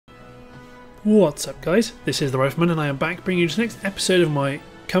What's up guys, this is the Rifleman and I am back bringing you this next episode of my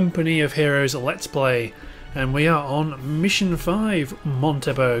Company of Heroes Let's Play, and we are on Mission 5,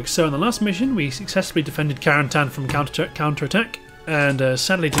 Montebourg. So in the last mission we successfully defended Carentan from counterattack and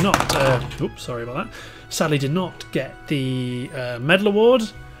sadly did not, oops, sorry about that, sadly did not get the medal award,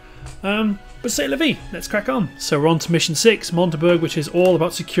 but c'est la vie, let's crack on. So we're on to Mission 6, Montebourg, which is all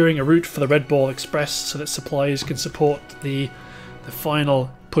about securing a route for the Red Ball Express so that supplies can support the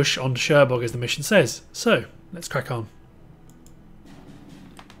final push on Cherbourg, as the mission says. So let's crack on.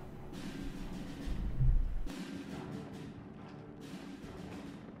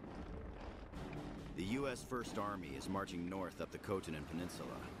 The U.S. First Army is marching north up the Khotan Peninsula,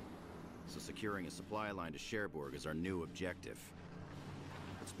 so securing a supply line to Cherbourg is our new objective.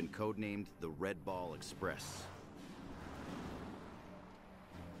 It's been codenamed the Red Ball Express.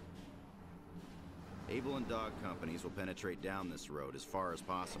 Able and Dog companies will penetrate down this road as far as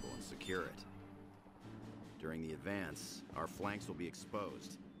possible and secure it. During the advance, our flanks will be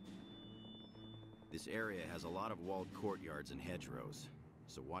exposed. This area has a lot of walled courtyards and hedgerows,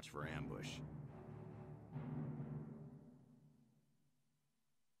 so watch for ambush.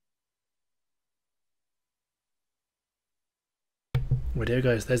 We do,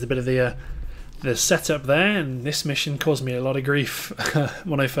 guys. There's a bit of the setup there, and this mission caused me a lot of grief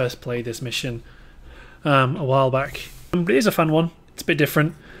when I first played this mission a while back. But it is a fun one. It's a bit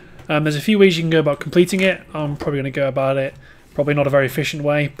different. There's a few ways you can go about completing it. I'm probably going to go about it probably not a very efficient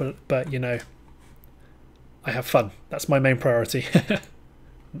way, but you know, I have fun. That's my main priority.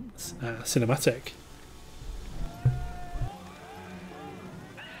 Cinematic.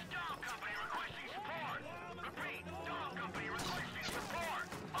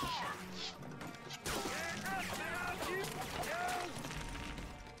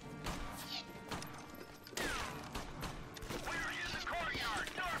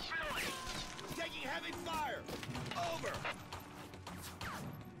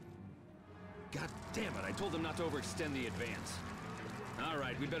 God damn it, I told them not to overextend the advance.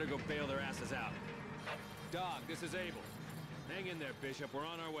 Alright, we better go bail their asses out. Dog, this is Able. Hang in there, Bishop, we're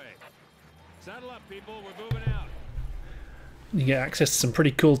on our way. Saddle up, people, we're moving out. You get access to some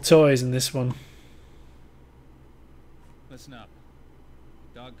pretty cool toys in this one. Listen up.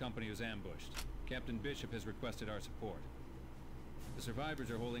 Dog Company was ambushed. Captain Bishop has requested our support. The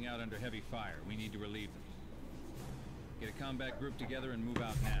survivors are holding out under heavy fire. We need to relieve them. Get a combat group together and move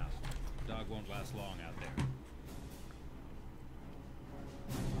out now. Dog won't last long out there.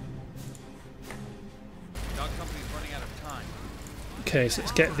 Dog Company's running out of time. Okay, so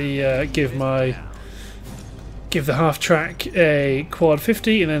let's get the give the half track a quad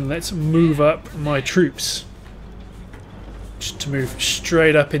 50, and then let's move up my troops just to move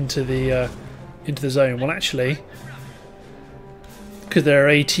straight up into the zone. Well, actually, because there are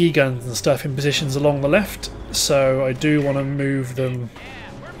AT guns and stuff in positions along the left, so I do want to move them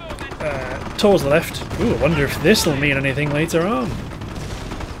towards the left. Ooh, I wonder if this will mean anything later on.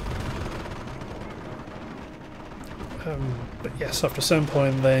 But yes, after some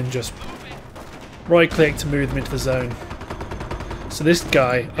point then just right click to move them into the zone. So this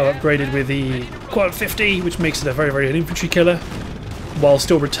guy I've upgraded with the quad 50, which makes it a very, very good infantry killer while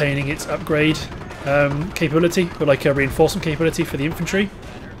still retaining its upgrade capability, or like a reinforcement capability for the infantry.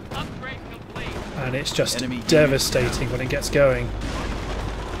 And it's just devastating when it gets going.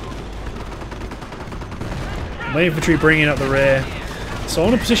 My infantry bringing up the rear, so I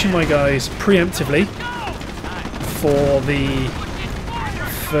want to position my guys preemptively for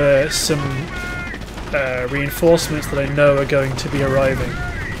some reinforcements that I know are going to be arriving,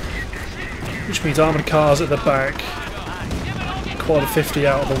 which means armoured cars at the back, quad 50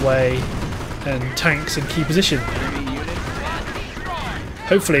 out of the way, and tanks in key position.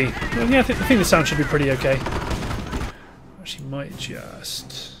 Hopefully, well, yeah, I think the sound should be pretty okay. Actually, might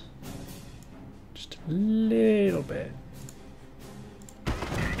just a little bit.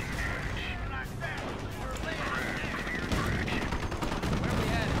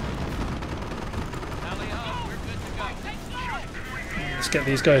 Let's get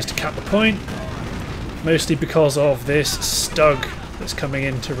these guys to cap the point, mostly because of this stug that's coming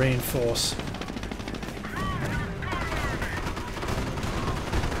in to reinforce.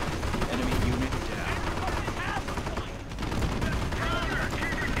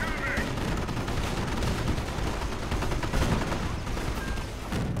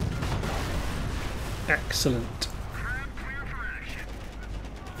 Excellent.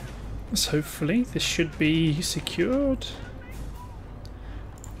 So hopefully this should be secured.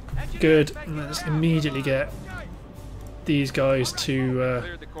 Good. Let's immediately get these guys to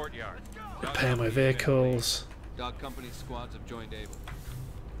repair my vehicles. Dog Company squads have joined Able.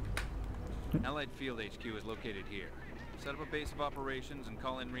 Allied Field HQ is located here. Set up a base of operations and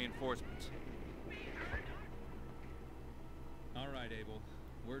call in reinforcements. Alright, Abel.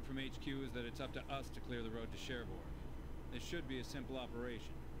 Word from HQ is that it's up to us to clear the road to Cherbourg. This should be a simple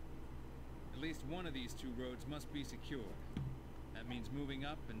operation. At least one of these two roads must be secured. That means moving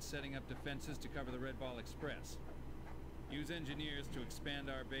up and setting up defenses to cover the Red Ball Express. Use engineers to expand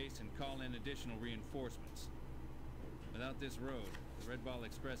our base and call in additional reinforcements. Without this road, the Red Ball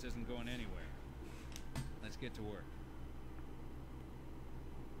Express isn't going anywhere. Let's get to work.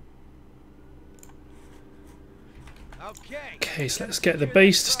 Okay, so let's get the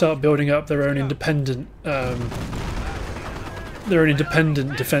base to start building up their own independent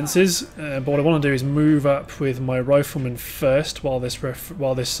defenses. But what I want to do is move up with my riflemen first while this work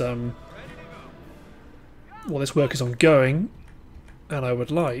is ongoing, and I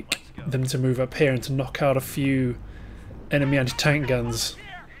would like them to move up here and to knock out a few enemy anti-tank guns.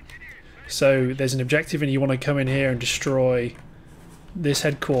 So there's an objective, and you want to come in here and destroy this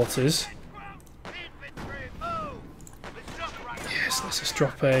headquarters. Yes, let's just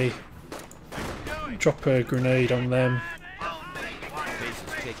drop a grenade on them.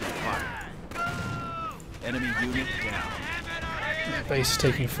 Enemy unit down. The base is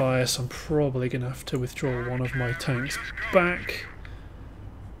taking fire, so I'm probably going to have to withdraw one of my tanks back.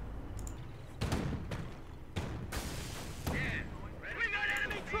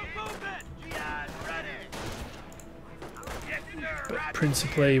 But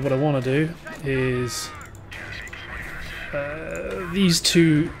principally what I want to do is these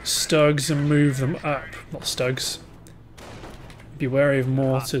two stugs and move them up. Not stugs. Be wary of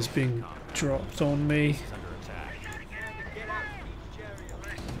mortars being dropped on me.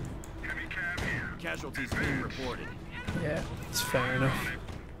 Casualties being reported. Yeah, it's fair enough.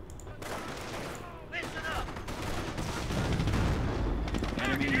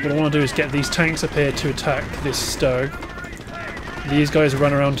 What I want to do is get these tanks up here to attack this stug. These guys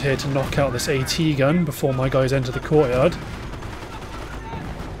run around here to knock out this AT gun before my guys enter the courtyard.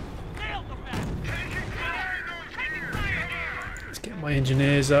 Let's get my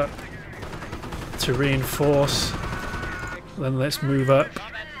engineers up to reinforce. Then let's move up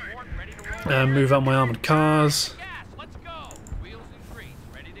and move out my armoured cars.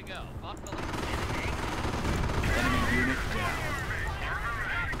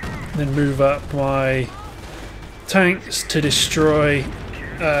 Then move up my tanks to destroy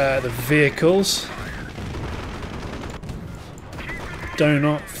the vehicles. Do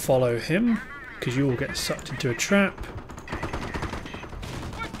not follow him, because you will get sucked into a trap.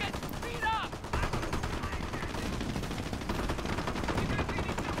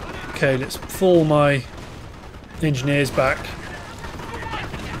 Okay, let's fall my engineers back.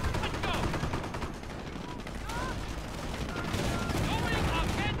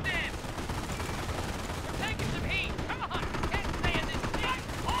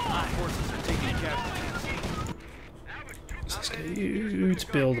 Let's get you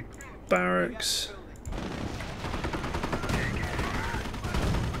to build a barracks.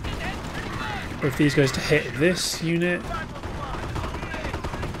 Both these guys to hit this unit.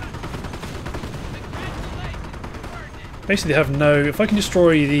 Basically, they have no. If I can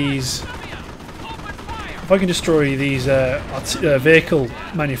destroy these, vehicle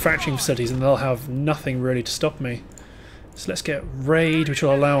manufacturing facilities, then they'll have nothing really to stop me. So let's get raid, which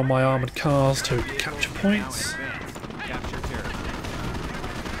will allow my armoured cars to capture points.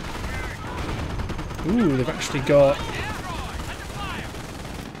 Ooh, they've actually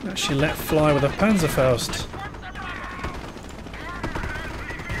let fly with a Panzerfaust.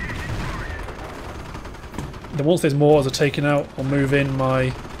 Then once those mortars are taken out, I'll move in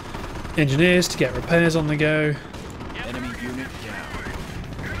my engineers to get repairs on the go. Enemy unit down.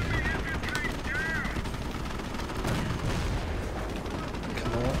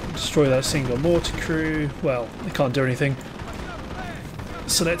 Come on, destroy that single mortar crew. Well, they can't do anything.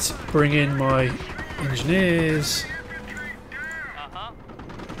 So let's bring in my engineers.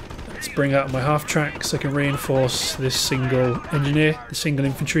 Let's bring out my half track so I can reinforce this single engineer, the single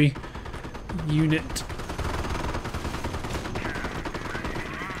infantry unit.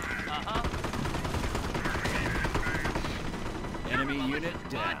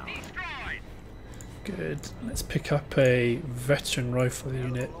 Good. Let's pick up a veteran rifle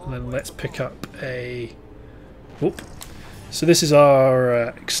unit, and then let's pick up a. Whoop. So this is our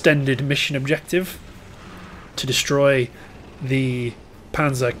extended mission objective: to destroy the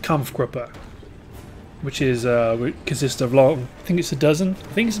Panzer Kampfgruppe, which is consists of long. I think it's a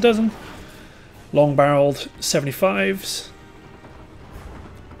dozen. Long-barreled 75s.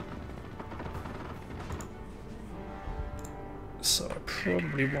 So I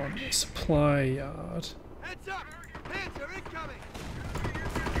probably want a supply yard. Heads up! Panzer incoming!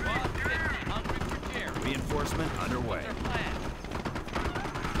 Reinforcement underway.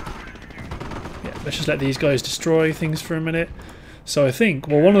 Yeah, let's just let these guys destroy things for a minute. So I think,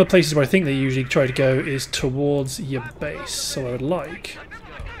 well, one of the places where I think they usually try to go is towards your base. So I would like,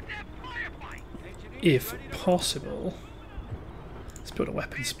 if possible, let's build a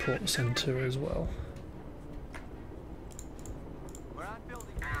weapon support centre as well.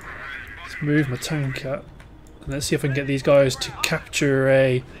 Let's move my tank up, and let's see if I can get these guys to capture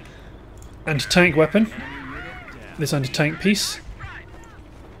a anti-tank weapon. This anti-tank piece.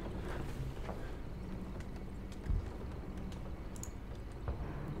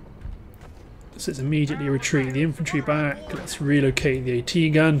 So let's immediately retreat the infantry back. Let's relocate the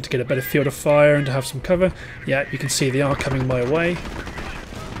AT gun to get a better field of fire and to have some cover. Yeah, you can see they are coming my way.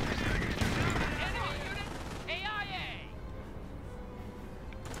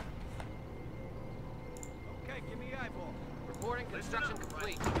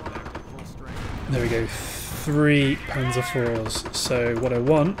 There we go, 3 Panzer IVs. So what I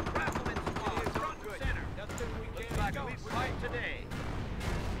want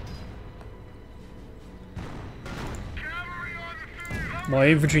my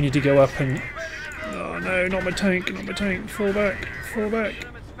infantry need to go up and... Oh no, not my tank, not my tank. Fall back, fall back.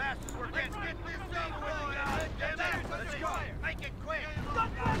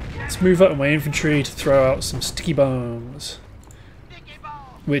 Let's move up my infantry to throw out some sticky bombs.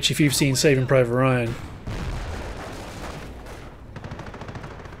 Which, if you've seen Saving Private Ryan...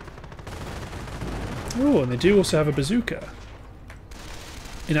 Oh, and they do also have a bazooka.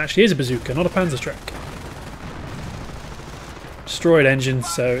 It actually is a bazooka, not a Panzerschreck. Destroyed engine,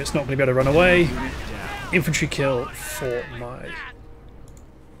 so it's not going to be able to run away. Infantry kill for my...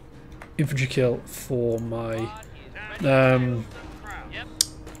 Infantry kill for my...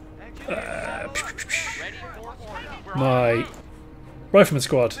 my Rifleman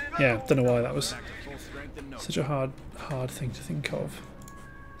squad. Yeah, don't know why that was such a hard thing to think of.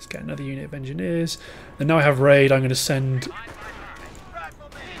 Let's get another unit of engineers. And now I have raid, I'm going to send...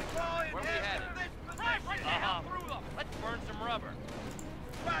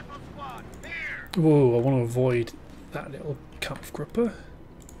 Whoa, I want to avoid that little Kampfgruppe.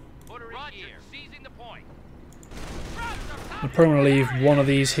 I'm probably going to leave one of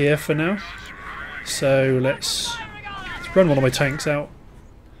these here for now. So let's run one of my tanks out.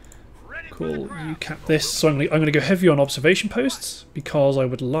 Cool, you cap this. So I'm going to go heavy on observation posts because I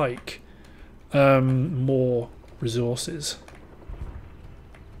would like more resources.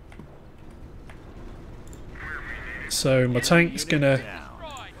 So my tank's going to...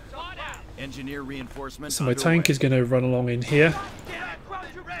 Engineer reinforcement. So my tank is going to run along in here.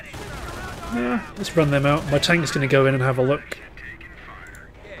 Yeah, let's run them out. My tank is going to go in and have a look.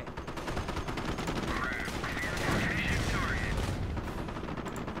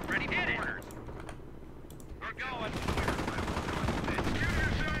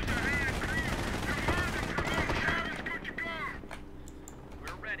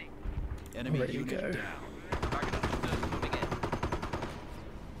 There you go.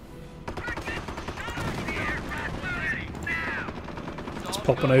 Let's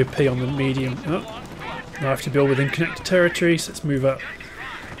pop an OP on the medium. Oh, now I have to build within connected territory, so let's move up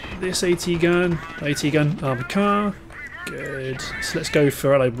this AT gun, armoured car. Good. So let's go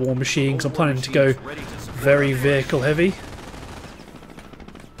for allied war machine because I'm planning to go very vehicle heavy.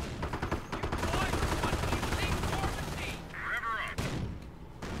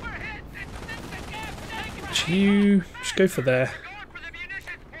 You just go for there.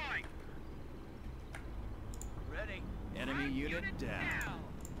 Enemy unit down.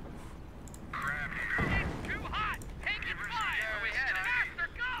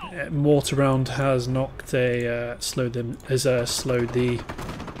 Mortar round has knocked a slowed them. Has slowed the.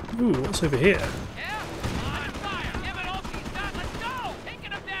 Ooh, what's over here?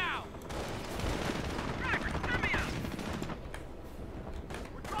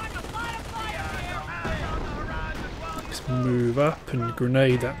 Move up and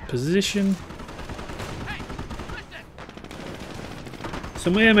grenade that position.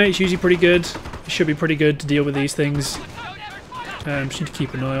 So my M8's usually pretty good. It should be pretty good to deal with these things. Just need to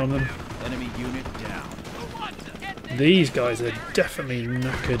keep an eye on them. Enemy unit down. These guys are definitely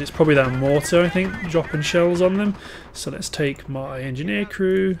knackered. It's probably that mortar, I think, dropping shells on them. So let's take my engineer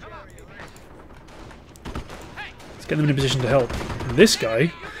crew. Let's get them in a position to help. And this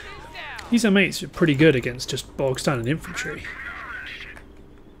guy, these M8s are pretty good against just bog standard infantry.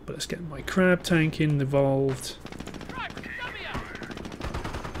 But let's get my crab tank involved.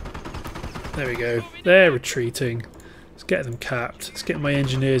 There we go. They're retreating. Let's get them capped. Let's get my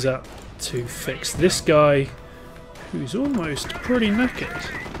engineers up to fix this guy, who's almost pretty knackered.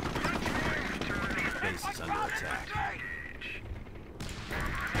 Base is under attack.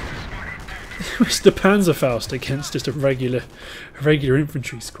 Mr. Panzerfaust against just a regular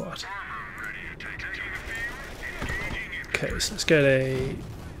infantry squad. Okay, so let's get a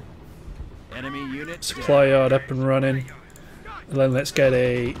Enemy unit supply yard up and running. And then let's get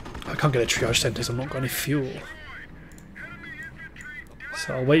a... I can't get a triage centre because I've not got any fuel.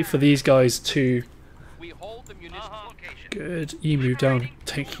 So I'll wait for these guys to... Good, you move down,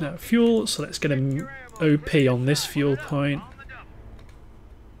 taking that fuel. So let's get an OP on this fuel point.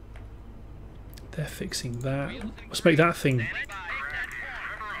 They're fixing that. Let's make that thing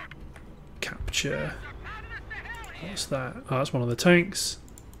capture. What's that? Oh, that's one of the tanks.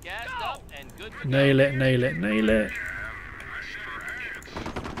 Nail it, nail it, nail it.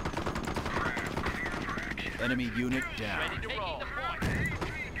 Enemy unit down.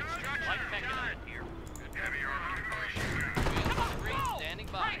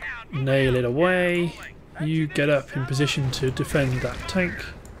 Nail it away. You get up in position to defend that tank.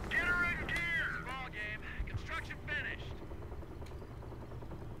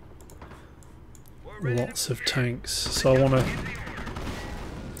 Lots of tanks, so I want to...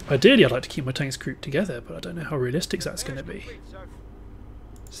 Ideally I'd like to keep my tanks grouped together, but I don't know how realistic that's going to be.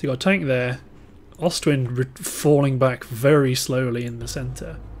 So you got a tank there, Ostwind falling back very slowly in the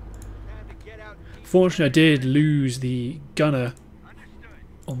centre. Fortunately I did lose the gunner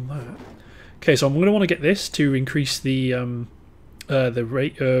on that. Okay, so I'm going to want to get this to increase the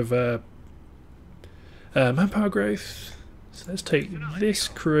rate of manpower growth. So let's take this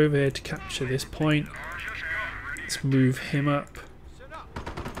crew over here to capture this point. Let's move him up.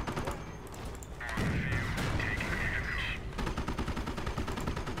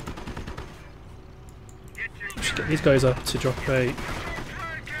 Just get these guys up to drop a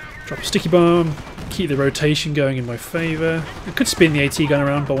sticky bomb. Keep the rotation going in my favour. I could spin the AT gun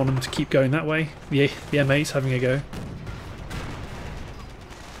around, but I want them to keep going that way. The M8's having a go.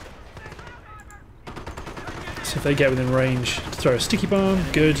 So if they get within range, to throw a sticky bomb,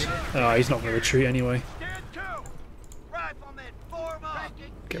 good. Ah, he's not going to retreat anyway.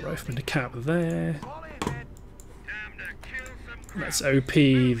 Get Rifleman to cap there. Let's OP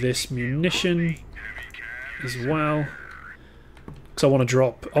this munition as well. Because I want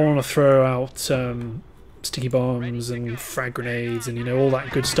to throw out sticky bombs and frag grenades and, you know, all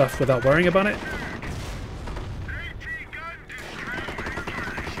that good stuff without worrying about it.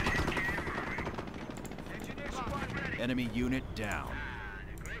 Enemy unit down.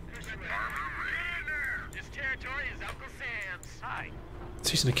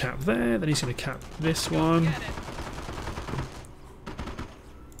 So he's going to cap there, then he's going to cap this one.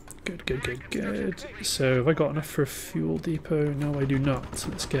 Good, good, good, good. So have I got enough for a fuel depot? No, I do not. So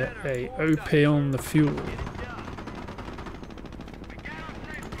let's get a OP on the fuel.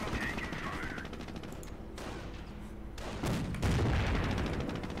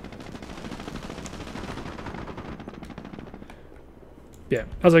 Yeah,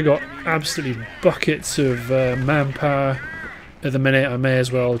 as I got absolutely buckets of manpower at the minute, I may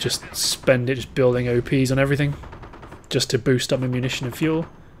as well just spend it just building OPs on everything, just to boost up my munition and fuel.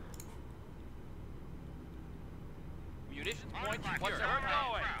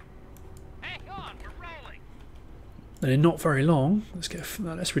 And in not very long,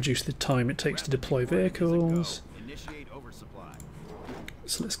 let's reduce the time it takes to deploy vehicles.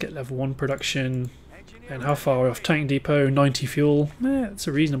 So let's get level 1 production. And how far off tank depot? 90 fuel. That's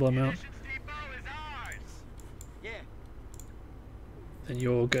a reasonable amount. Then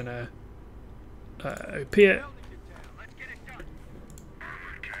you're gonna OP it.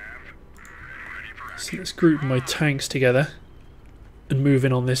 So let's group my tanks together and move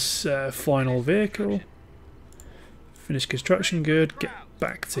in on this final vehicle. Finish construction, good. Get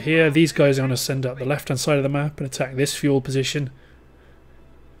back to here. These guys are going to send up the left hand side of the map and attack this fuel position.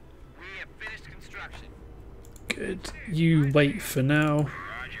 Good. You wait for now.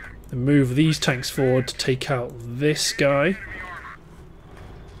 And move these tanks forward to take out this guy.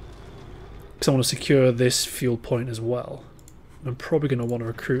 Because I want to secure this fuel point as well. I'm probably going to want to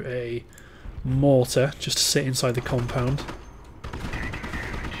recruit a mortar just to sit inside the compound.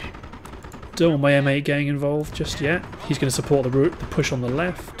 Don't want my M8 getting involved just yet. He's going to support the push on the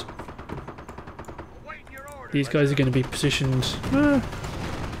left. These guys are going to be positioned...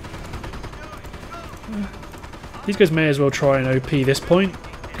 These guys may as well try and OP this point,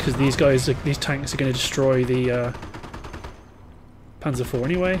 because these tanks are going to destroy the Panzer IV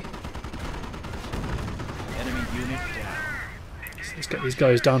anyway. Enemy unit down. So let's get these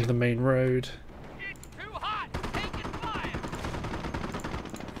guys down to the main road.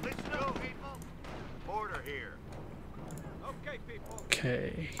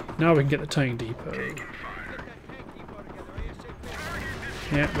 Okay, now we can get the tank depot.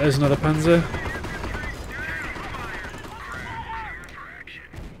 Yeah, there's another Panzer.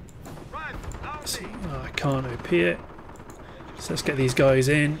 See, I can't OP it. So let's get these guys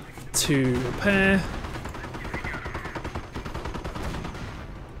in to repair.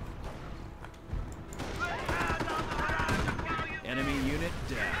 Enemy unit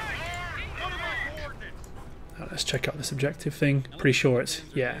down. Let's check out this objective thing. Pretty sure it's,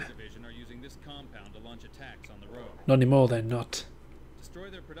 yeah. Not anymore then, not. Destroy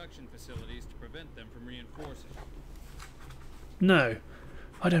their production facilities to prevent them from reinforcing. No,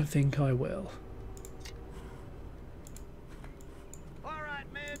 I don't think I will.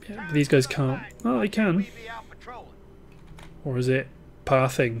 Yeah, these guys can't. Oh, they can. Or is it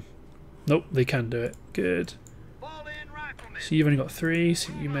pathing? Nope, they can do it. Good. So you've only got 3,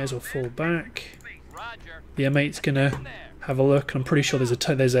 so you may as well fall back. The M8's gonna have a look. I'm pretty sure there's a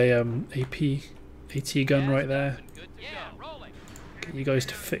AT gun right there. Get you guys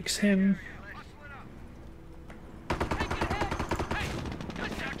to fix him.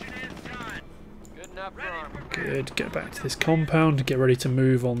 Good. Get back to this compound. Get ready to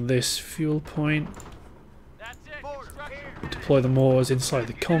move on this fuel point. Deploy the mortars inside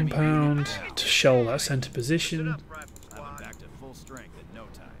the compound to shell that center position.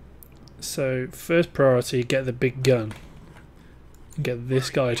 So first priority, get the big gun and get this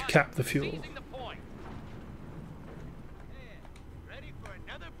guy to cap the fuel.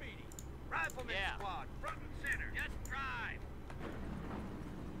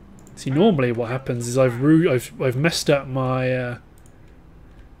 See, normally what happens is I've messed up my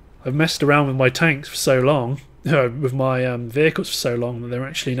I've messed around with my tanks for so long, with my vehicles for so long that they're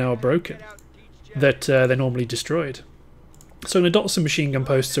actually now broken, that they're normally destroyed. So I'm going to dot some machine gun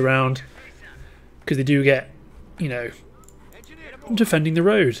posts around, because they do get, you know, I'm defending the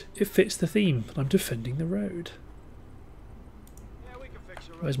road. It fits the theme. I'm defending the road.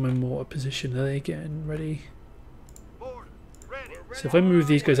 Where's my mortar position? Are they getting ready? So if I move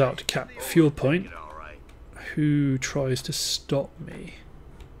these guys out to cap the fuel point, who tries to stop me?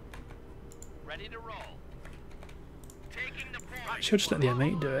 I should just let the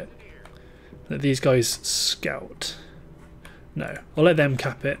M8 do it. Let these guys scout. No, I'll let them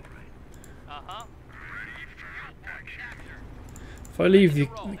cap it. If I leave the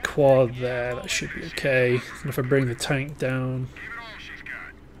quad there, that should be okay. And if I bring the tank down...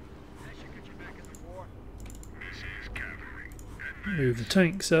 Move the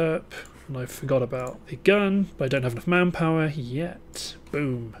tanks up. And I forgot about the gun, but I don't have enough manpower yet.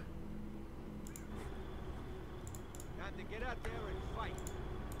 Boom.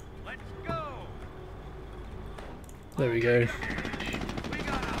 There we go.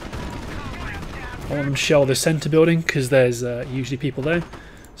 I want them to shell the centre building because there's usually people there.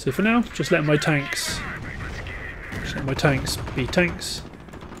 So for now, just let my tanks be tanks.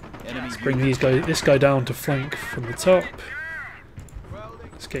 Let's bring this guy down to flank from the top.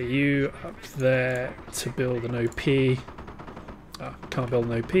 Let's get you up there to build an OP. Oh, can't build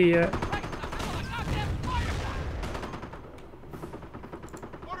an OP yet.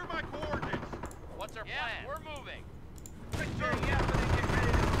 What are my coordinates? What's our plan? We're moving.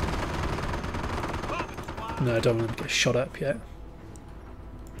 No, I don't want them to get shot up yet.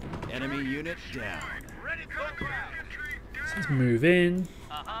 Enemy unit down. Ready for the crowd. So let's move in.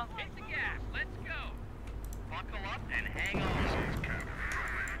 Hit the gas. Let's go. Buckle up and hang on.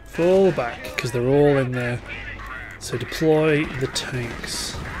 Fall back because they're all in there. So deploy the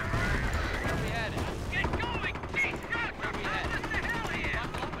tanks. Get going. Buckle up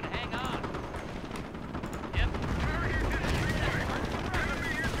and hang on. Yep.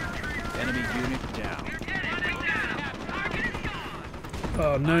 Enemy unit down.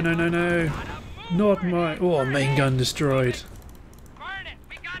 Oh no no no no! Not my main gun destroyed. Burn it.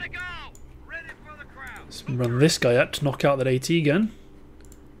 We gotta go. Ready for the crowd. Let's run this guy up to knock out that AT gun.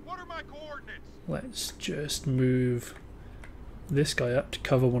 What are my coordinates? Let's just move this guy up to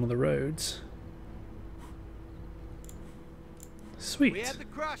cover one of the roads. Sweet. We have the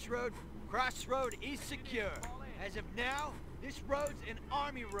crossroad. Crossroad is secure. As of now, this road's an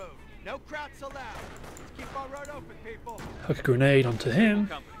army road. No crowds allowed. Let's keep our road open, people. Huck a grenade onto him.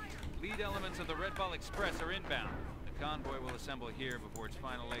 Lead elements of the Red Ball Express are inbound. The convoy will assemble here before its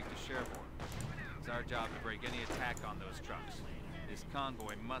final leg to Cherbourg. It's our job to break any attack on those trucks. This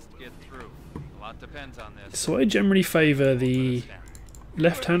convoy must get through. A lot depends on this. So I generally favour the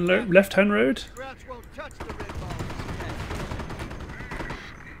left-hand road. Crowds won't touch the red ball.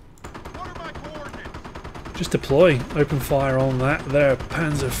 What are my coordinates? Just deploy, open fire on that there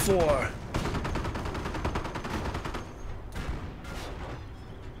Panzer IV.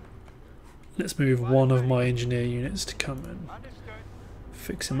 Let's move one of my engineer units to come and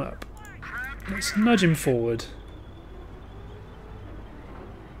fix him up. Let's nudge him forward.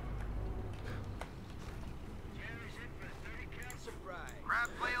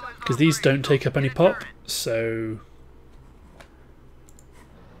 Because these don't take up any pop, so...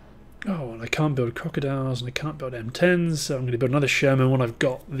 Oh, and I can't build crocodiles and I can't build M10s, so I'm going to build another Sherman when I've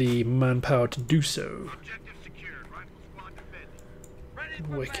got the manpower to do so.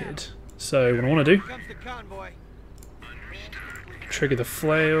 Wicked. So what I want to do, trigger the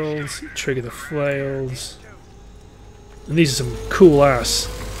flails, and these are some cool ass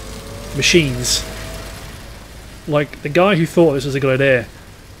machines. Like, the guy who thought this was a good idea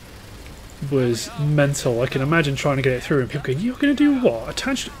was mental. I can imagine trying to get it through and people going, you're going to do what?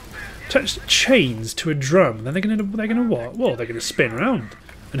 Attach chains to a drum, and then they're gonna what? Well, they're gonna spin around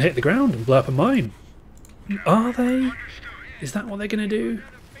and hit the ground and blow up a mine. Are they? Is that what they're gonna do?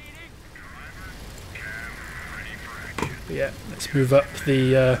 But yeah, let's move up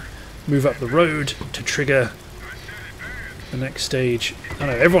the road to trigger the next stage. I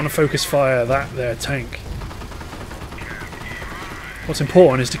know everyone focus fire that their tank. What's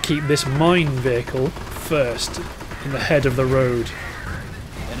important is to keep this mine vehicle first in the head of the road,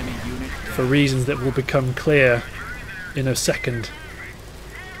 for reasons that will become clear in a second.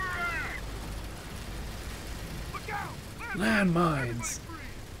 Landmines.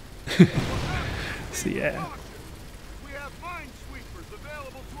 So yeah. We have minesweepers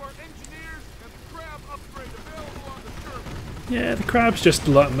available to our engineers and the crab upgrade available on the surface. Yeah, the crab's just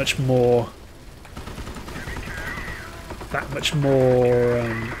that much more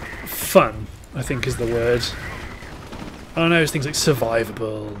fun, I think is the word. I don't know, it's things like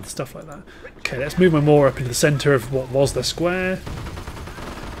survivable and stuff like that. Okay, let's move my Moor up into the centre of what was the square.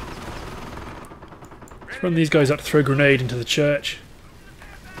 Let's run these guys up to throw a grenade into the church.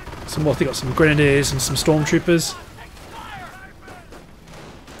 They got some grenadiers and some stormtroopers.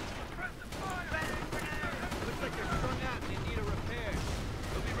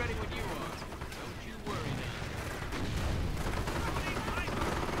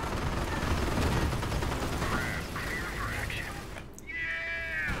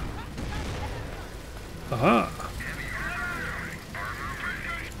 Aha!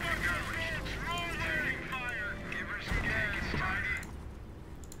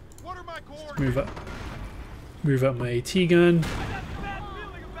 Move up my AT gun.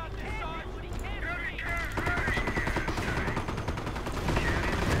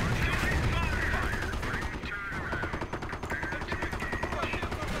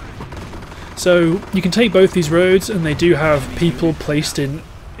 So you can take both these roads, and they do have people placed in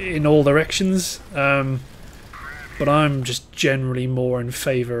all directions, but I'm just generally more in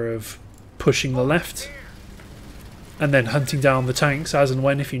favour of pushing the left and then hunting down the tanks as and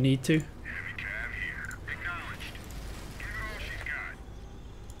when if you need to.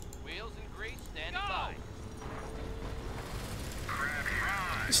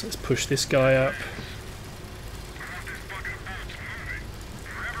 So let's push this guy up.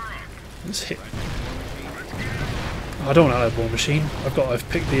 Let's hit. I don't want that war machine. I've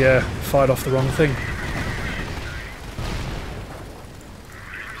picked the fired off the wrong thing.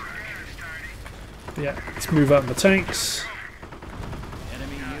 But yeah, let's move up my tanks.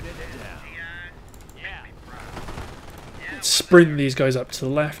 Let's sprint these guys up to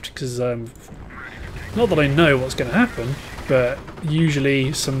the left because not that I know what's going to happen, but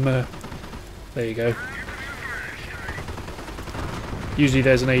usually some. There you go. Usually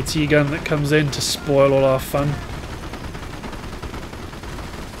there's an AT gun that comes in to spoil all our fun.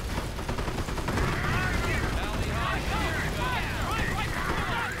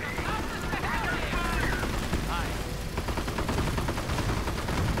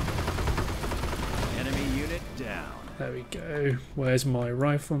 There we go. Where's my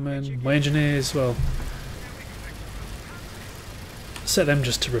riflemen? My engineers? Well, set them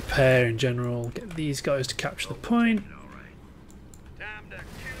just to repair in general. Get these guys to capture the point.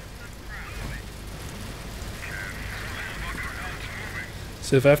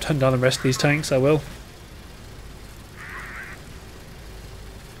 So if I have to hunt down the rest of these tanks, I will.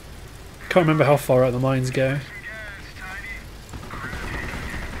 Can't remember how far out the mines go.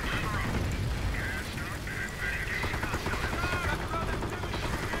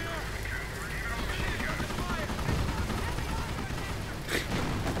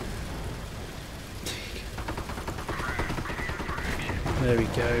 There we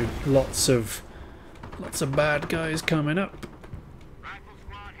go. Lots of bad guys coming up.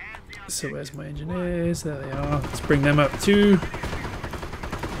 So where's my engineers? There they are. Let's bring them up too.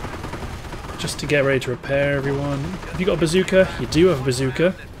 Just to get ready to repair everyone. Have you got a bazooka? You do have a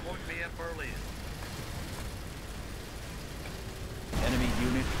bazooka.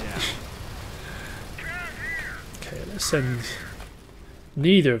 send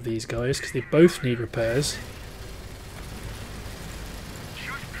neither of these guys because they both need repairs.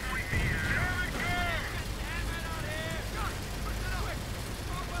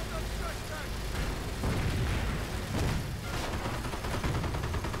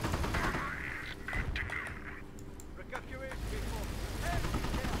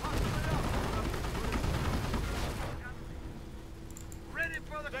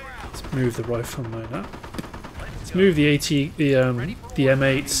 Move the rifleman up. Let's move the the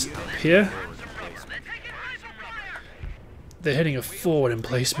M8s up here. They're hitting a forward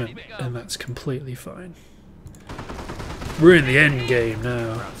emplacement, and that's completely fine. We're in the end game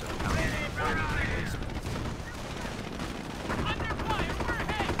now.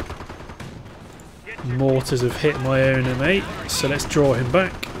 Mortars have hit my own M8, so let's draw him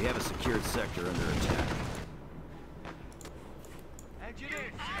back. We have a secured sector under attack.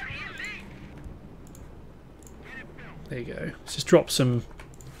 There you go. Let's just drop some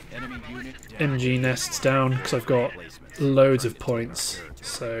MG nests down because I've got loads of points.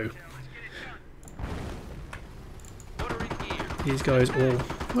 So these guys all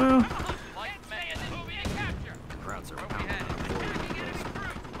well.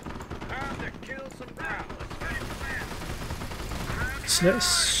 So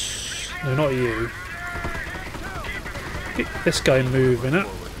let's not you. Get this guy moving up.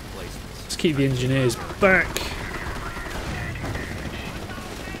 Let's keep the engineers back.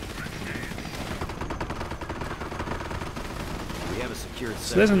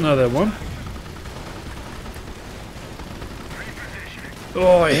 So there's another one.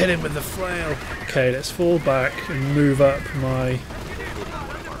 Oh, I hit him with the flail. Okay, let's fall back and move up my...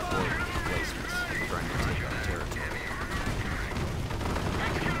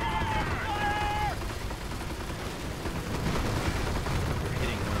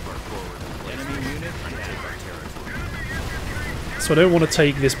 So I don't want to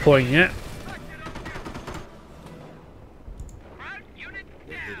take this point yet.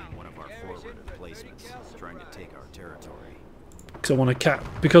 Because I want to cap,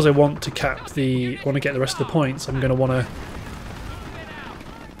 because I want to cap the, I want to get the rest of the points. I'm going to want to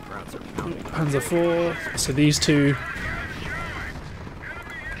Panzer IV. So these two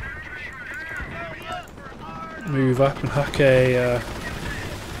move up and huck a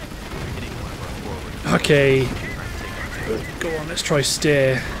go on, let's try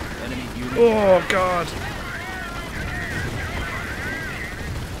steer. Oh god.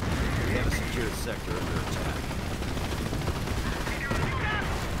 We have a secured sector under attack.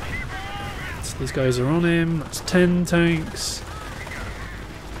 So these guys are on him. That's 10 tanks.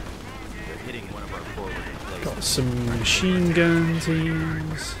 They're hitting one of our forward emplacements. Got some machine gun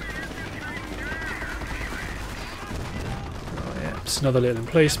teams. Oh yeah, it's another little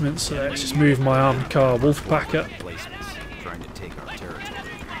emplacement. So let's just move my armed car wolf pack up. Trying to take our territory.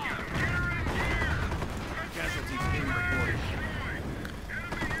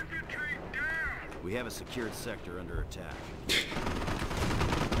 We have a secured sector under attack.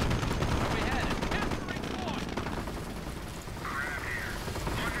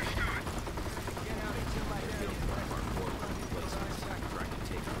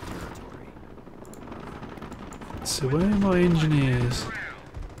 So where are my engineers?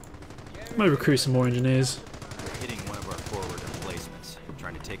 Might recruit some more engineers.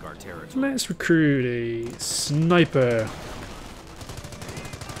 Let's recruit a sniper.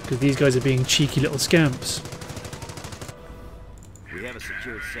 Because these guys are being cheeky little scamps. We have a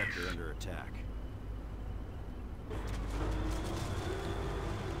secured sector under attack.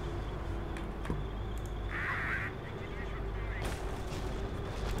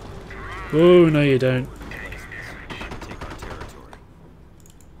 Oh, no you don't. Take our territory.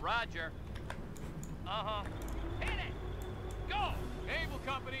 Roger. Uh-huh. Hit it! Go! Able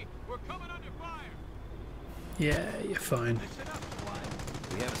Company, we're coming under fire! Yeah, you're fine.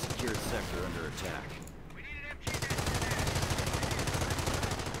 We have a secured sector under attack. We need an MG.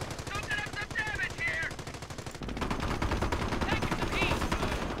 Something up some damage here!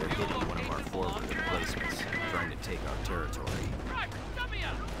 They're hitting one of our forward emplacements, trying to take our territory. Driver, stop me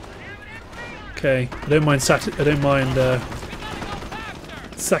up! Okay, I don't mind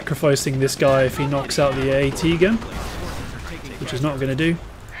sacrificing this guy if he knocks out the AT gun, which is not going to do.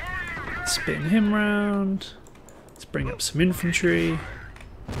 Spin him round. Let's bring up some infantry.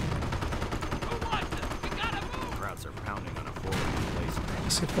 Crowds are pounding on a forward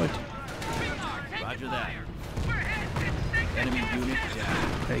emplacement. See if I... Roger that. Enemy unit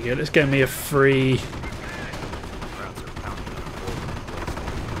down. There you go. Let's get me a free. Crowds are pounding on a forward emplacement.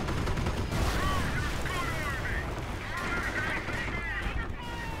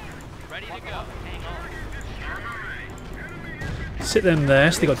 Ready to go. Hang on. Sit them there,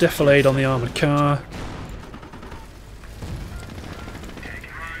 so they got defilade on the armoured car.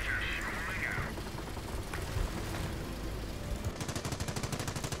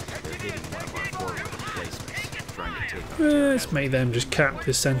 Let's make them just cap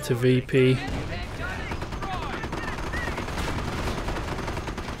the centre VP.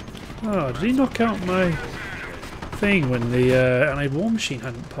 Oh, did he knock out my thing when the anti-war machine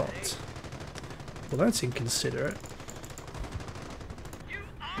hadn't popped? Well, that's inconsiderate.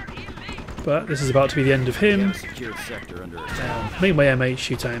 But this is about to be the end of him. Make my M8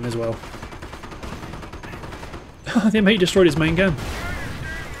 shoot at him as well. The M8 destroyed his main gun.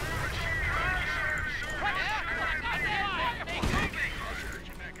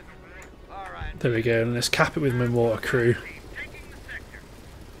 There we go, and let's cap it with my mortar crew.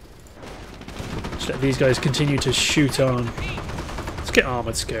 Just let these guys continue to shoot on. Let's get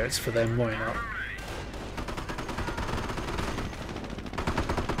armoured skirts for them, why not?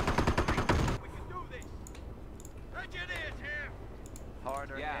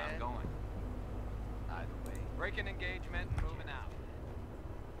 Yeah, I'm going. Either way. Breaking engagement and moving out.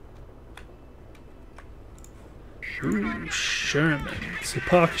 Ooh, Sherman. So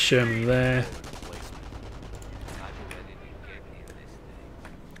Parker Sherman there.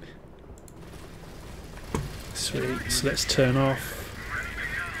 Sweet, so let's turn off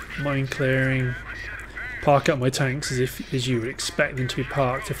mine clearing. Park up my tanks as you would expect them to be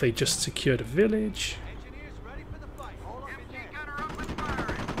parked if they just secured a village.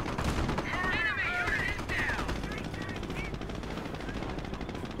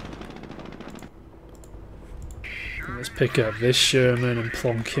 And let's pick up this Sherman and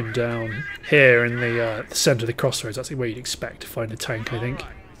plonk him down here in the centre of the crossroads. That's where you'd expect to find a tank, I think.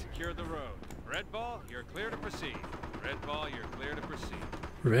 Secure the road. Red ball, you're clear to proceed. Red ball, you're clear to proceed.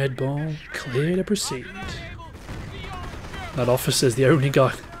 Red ball, clear to proceed. That officer's the only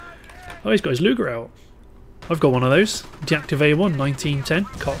guy. Oh, he's got his Luger out. I've got one of those. Deactive A1, 1910,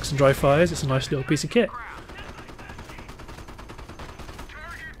 cocks and dry fires. It's a nice little piece of kit.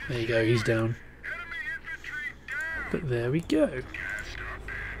 There you go, he's down. But there we go.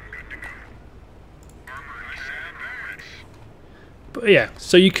 But yeah,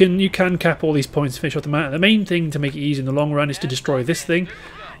 so you can cap all these points and finish off the map. The main thing to make it easy in the long run is to destroy this thing,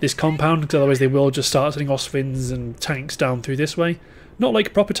 this compound, because otherwise they will just start sending Ostvins and tanks down through this way. Not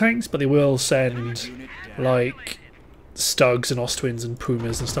like proper tanks, but they will send like Stugs and Ostwinds and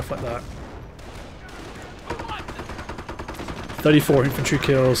Pumas and stuff like that. 34 infantry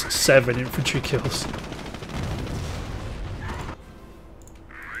kills, 7 infantry kills.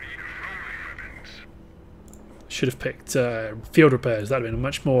 Should have picked field repairs. That would have been a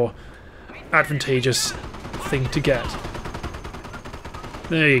much more advantageous thing to get.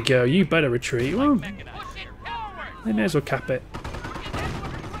 There you go. You better retreat. Well, they may as well cap it.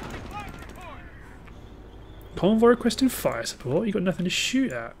 Convoy requesting fire support. You got nothing to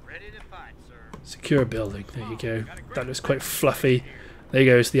shoot at. Secure a building. There you go. That looks quite fluffy. There you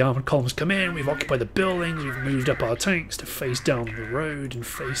go. So the armoured columns come in. We've occupied the buildings. We've moved up our tanks to face down the road in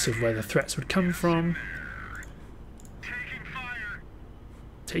face of where the threats would come from.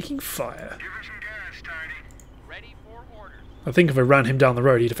 Taking fire. I think if I ran him down the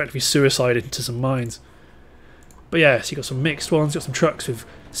road, he'd effectively suicide into some mines. But yeah, so you've got some mixed ones. You've got some trucks with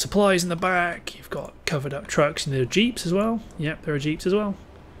supplies in the back. You've got covered up trucks, and there are jeeps as well. Yep, there are jeeps as well.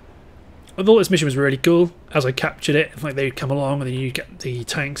 I thought this mission was really cool. As I captured it, like they'd come along, and then you get the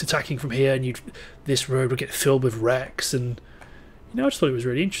tanks attacking from here, and this road would get filled with wrecks, and I just thought it was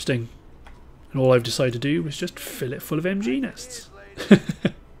really interesting. And all I've decided to do was just fill it full of MG nests.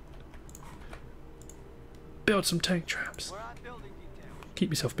 Build some tank traps. Keep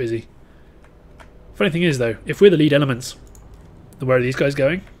yourself busy. Funny thing is though, if we're the lead elements, then where are these guys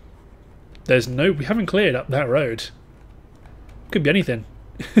going? We haven't cleared up that road. Could be anything.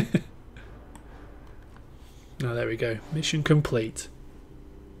 Oh, there we go. Mission complete.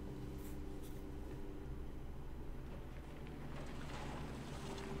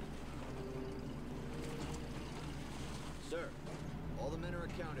 Sir, all the men are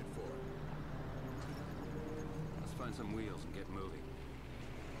accounted for. Let's find some wheels and get moving.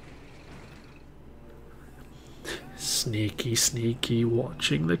 Sneaky, sneaky,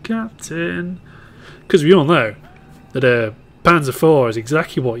 watching the captain. Because we all know that a Panzer IV is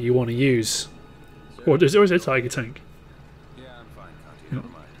exactly what you want to use. Or is there a Tiger tank? Yeah, I'm fine, Conti. Never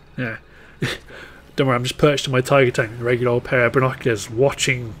mind. Yeah. Don't worry, I'm just perched on my Tiger tank, a regular old pair of binoculars,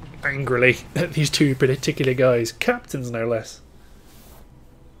 watching angrily at these two particular guys. Captains, no less.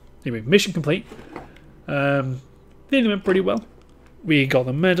 Anyway, mission complete. I think it went pretty well. We got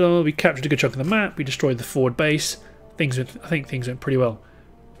the medal, we captured a good chunk of the map, we destroyed the forward base. I think things went pretty well.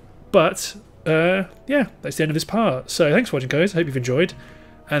 But yeah, that's the end of this part. So thanks for watching, guys. I hope you've enjoyed,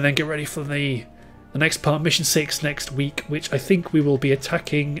 and then get ready for the next part, Mission 6, next week, which I think we will be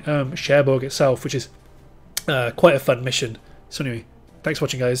attacking Cherbourg itself, which is quite a fun mission. So anyway, thanks for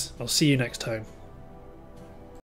watching, guys. I'll see you next time.